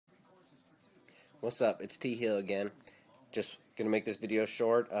What's up? It's T Hill again. Just gonna make this video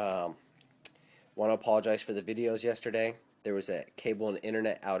short. Want to apologize for the videos yesterday. There was a cable and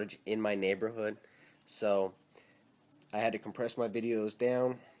internet outage in my neighborhood, so I had to compress my videos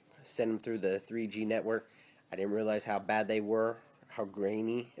down, send them through the 3G network. I didn't realize how bad they were, how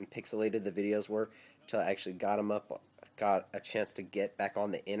grainy and pixelated the videos were, until I actually got them up, got a chance to get back on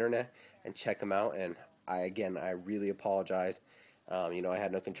the internet and check them out. And I really apologize. I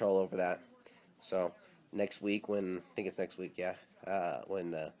had no control over that. So next week, I think it's next week, yeah,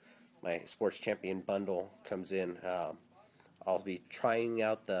 when my Sports Champion bundle comes in, I'll be trying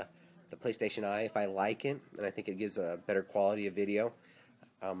out the PlayStation Eye if I like it, and I think it gives a better quality of video.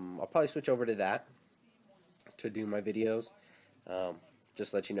 I'll probably switch over to that to do my videos. Just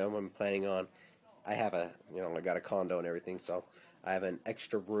to let you know, I'm planning on. I have I got a condo and everything, so I have an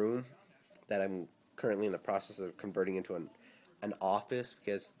extra room that I'm currently in the process of converting into an office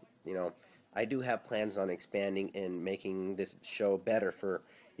because I do have plans on expanding and making this show better for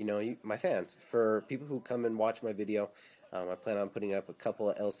my fans, for people who come and watch my video. I plan on putting up a couple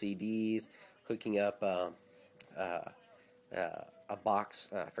of LCDs, hooking up a box.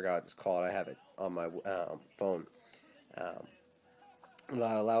 I forgot what it's called. I have it on my phone.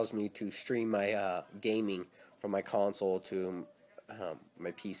 That allows me to stream my gaming from my console to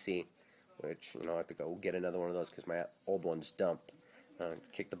my PC, which I have to go get another one of those because my old one's dumped.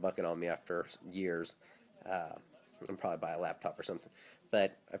 Kicked the bucket on me after years. I'm probably buy a laptop or something.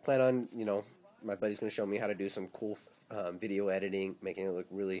 But I plan on, my buddy's going to show me how to do some cool video editing, making it look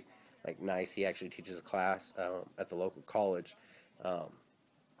really nice. He actually teaches a class at the local college. So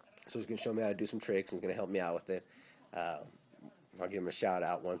he's going to show me how to do some tricks. He's going to help me out with it. I'll give him a shout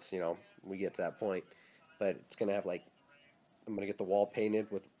out once, we get to that point. But it's going to have I'm going to get the wall painted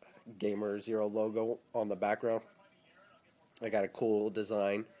with Gamer Zero logo on the background. I got a cool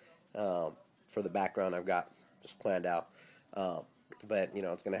design for the background I've got just planned out. But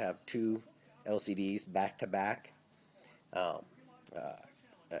it's going to have two LCDs back to back, a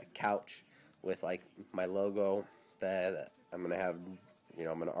couch with my logo that I'm going to have.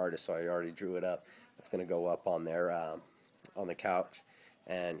 I'm an artist, so I already drew it up. It's going to go up on there on the couch,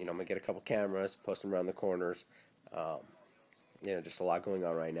 and I'm going to get a couple cameras, post them around the corners. Just a lot going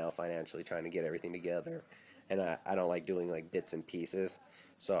on right now financially, trying to get everything together. And I don't like doing bits and pieces.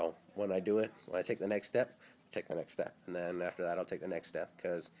 So when I do it, when I take the next step, and then after that I'll take the next step,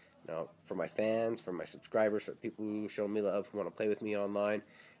 because for my fans, for my subscribers, for people who show me love, who want to play with me online,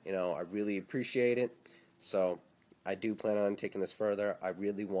 I really appreciate it. So I do plan on taking this further. I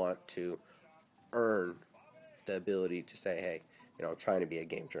really want to earn the ability to say, hey, I'm trying to be a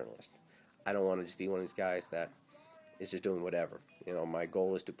game journalist. I don't want to just be one of these guys that is just doing whatever. My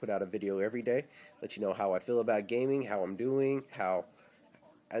goal is to put out a video every day, let you know how I feel about gaming, how I'm doing, how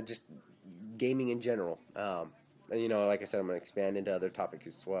just gaming in general. And like I said, I'm going to expand into other topics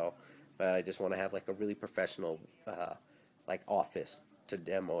as well. But I just want to have a really professional office to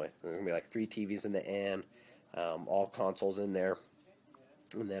demo it. There's going to be 3 TVs in the end, all consoles in there.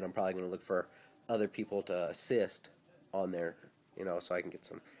 And then I'm probably going to look for other people to assist on there, so I can get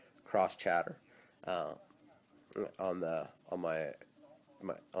some cross chatter on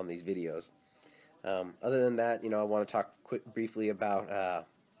these videos. Other than that, I want to talk briefly about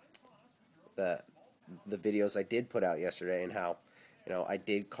the videos I did put out yesterday, and how I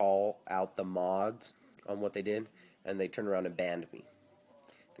did call out the mods on what they did, and they turned around and banned me.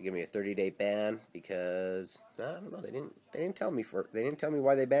 They gave me a 30-day ban because I don't know. They didn't tell me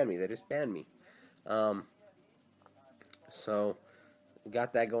why they banned me. They just banned me. So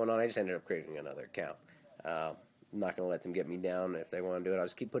got that going on. I just ended up creating another account. I'm not going to let them get me down. If they want to do it, I'll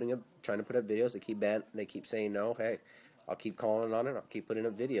just keep trying to put up videos. They keep saying no. Hey, I'll keep calling on it. I'll keep putting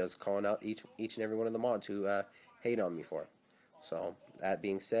up videos, calling out each and every one of the mods who hate on me for it. So that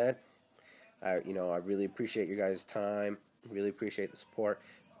being said, I really appreciate your guys' time. Really appreciate the support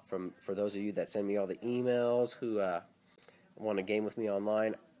for those of you that send me all the emails who want to game with me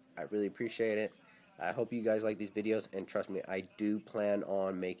online. I really appreciate it. I hope you guys like these videos, and trust me, I do plan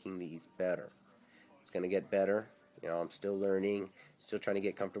on making these better. It's going to get better. I'm still learning, still trying to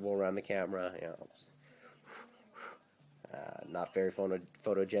get comfortable around the camera. Not very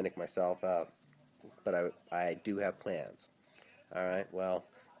photogenic myself, but I do have plans. Alright, well,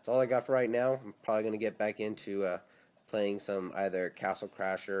 that's all I got for right now. I'm probably going to get back into playing some either Castle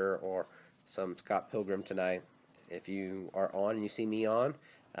Crasher or some Scott Pilgrim tonight. If you are on and you see me on,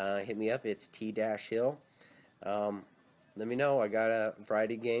 hit me up. It's T-Hill. Let me know. I got a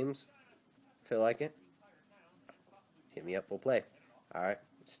variety of games. Feel like it? Hit me up. We'll play. Alright,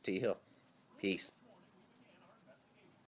 it's T-Hill. Peace.